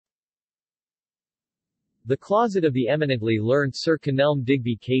The Closet of the Eminently Learned Sir Kenelm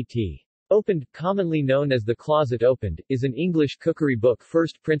Digby K.T. Opened, commonly known as The Closet Opened, is an English cookery book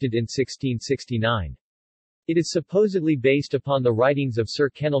first printed in 1669. It is supposedly based upon the writings of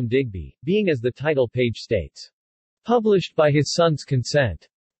Sir Kenelm Digby, being as the title page states, published by his son's consent.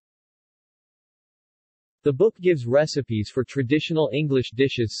 The book gives recipes for traditional English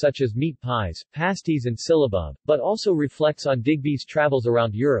dishes such as meat pies, pasties and syllabub, but also reflects on Digby's travels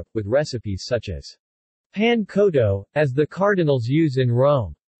around Europe, with recipes such as pan cotto, as the cardinals use in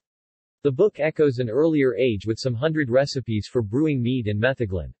Rome. The book echoes an earlier age with some 100 recipes for brewing mead and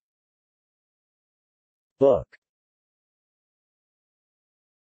metheglin. Book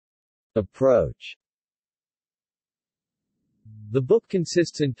approach. The book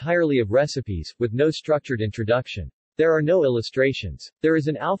consists entirely of recipes, with no structured introduction. There are no illustrations. There is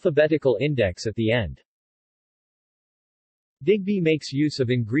an alphabetical index at the end. Digby makes use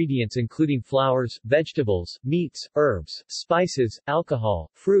of ingredients including flours, vegetables, meats, herbs, spices, alcohol,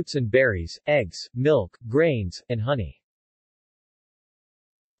 fruits and berries, eggs, milk, grains, and honey.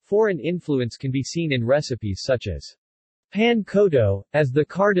 Foreign influence can be seen in recipes such as pan cotto, as the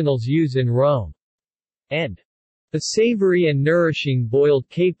cardinals use in Rome, and a savory and nourishing boiled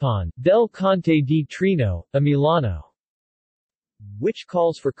capon, del Conte di Trino, a Milano, which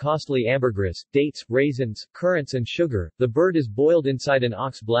calls for costly ambergris, dates, raisins, currants and sugar. The bird is boiled inside an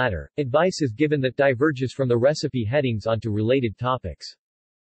ox bladder. Advice is given that diverges from the recipe headings onto related topics.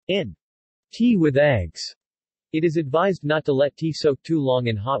 In tea with eggs, it is advised not to let tea soak too long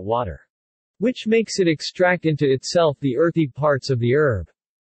in hot water, which makes it extract into itself the earthy parts of the herb.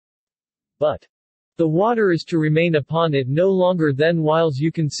 But the water is to remain upon it no longer than whiles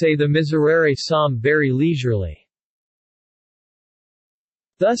you can say the miserere psalm very leisurely.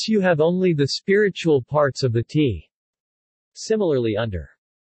 Thus you have only the spiritual parts of the tea. Similarly under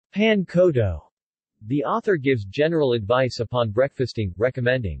pan cotto, the author gives general advice upon breakfasting,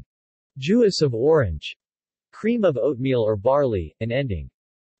 recommending juice of orange, cream of oatmeal or barley, and ending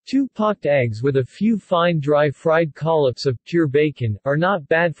 2 pocked eggs with a few fine dry fried collops of pure bacon, are not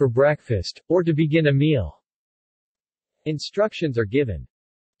bad for breakfast, or to begin a meal. Instructions are given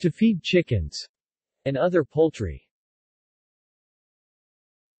to feed chickens and other poultry.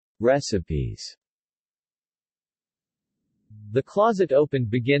 Recipes. The Closet Opened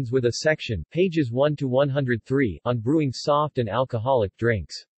begins with a section, pages 1 to 103, on brewing soft and alcoholic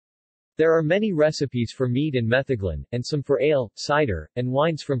drinks. There are many recipes for mead and metheglin, and some for ale, cider, and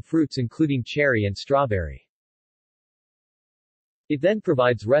wines from fruits including cherry and strawberry. It then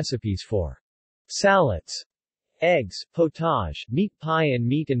provides recipes for salads, eggs, potage, meat pie and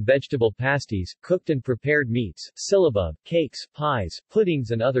meat and vegetable pasties, cooked and prepared meats, syllabub, cakes, pies,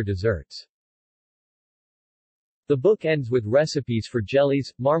 puddings and other desserts. The book ends with recipes for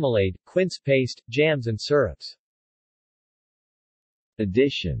jellies, marmalade, quince paste, jams and syrups.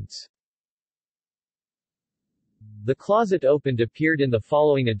 Editions. The Closet Opened appeared in the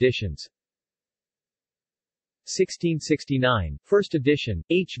following editions: 1669, first edition,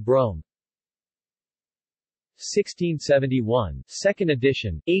 H. Brome. 1671, second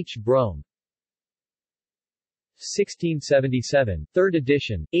edition, H. Brome. 1677, third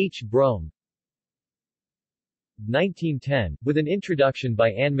edition, H. Brome. 1910, with an introduction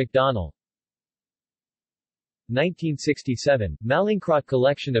by Anne MacDonald. 1967, Mallinckrodt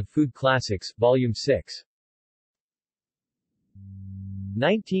Collection of Food Classics, Volume 6.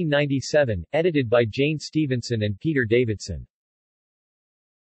 1997, edited by Jane Stevenson and Peter Davidson.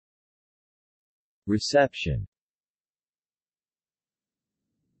 Reception.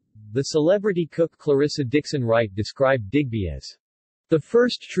 The celebrity cook Clarissa Dickson Wright described Digby as the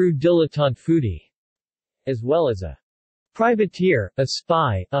first true dilettante foodie, as well as a privateer, a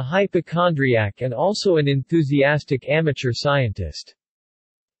spy, a hypochondriac and also an enthusiastic amateur scientist.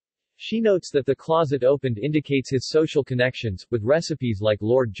 She notes that The Closet Opened indicates his social connections, with recipes like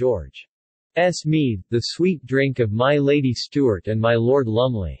Lord George's mead, the sweet drink of my Lady Stuart and my Lord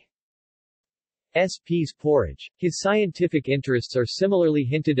Lumley's peas porridge. His scientific interests are similarly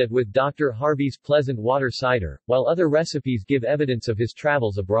hinted at with Dr. Harvey's pleasant water cider, while other recipes give evidence of his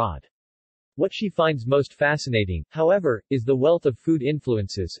travels abroad. What she finds most fascinating, however, is the wealth of food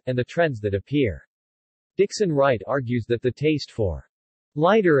influences, and the trends that appear. Dickson Wright argues that the taste for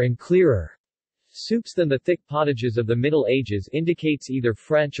lighter and clearer soups than the thick potages of the Middle Ages indicates either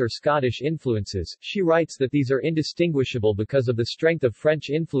French or Scottish influences. She writes that these are indistinguishable because of the strength of French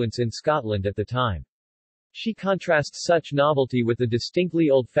influence in Scotland at the time. She contrasts such novelty with the distinctly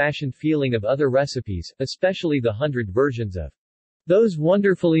old-fashioned feeling of other recipes, especially the 100 versions of those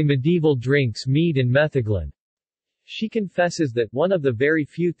wonderfully medieval drinks mead and metheglin. She confesses that, "One of the very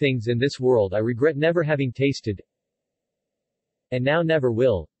few things in this world I regret never having tasted, and now never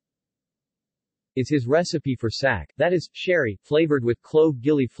will, is his recipe for sack, that is, sherry, flavored with clove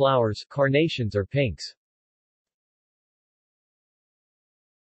gilly flowers, carnations or pinks."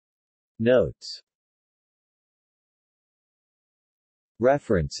 Notes.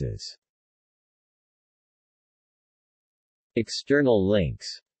 References. External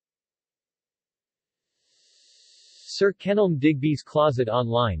links. Sir Kenelm Digby's Closet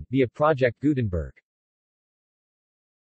online, via Project Gutenberg.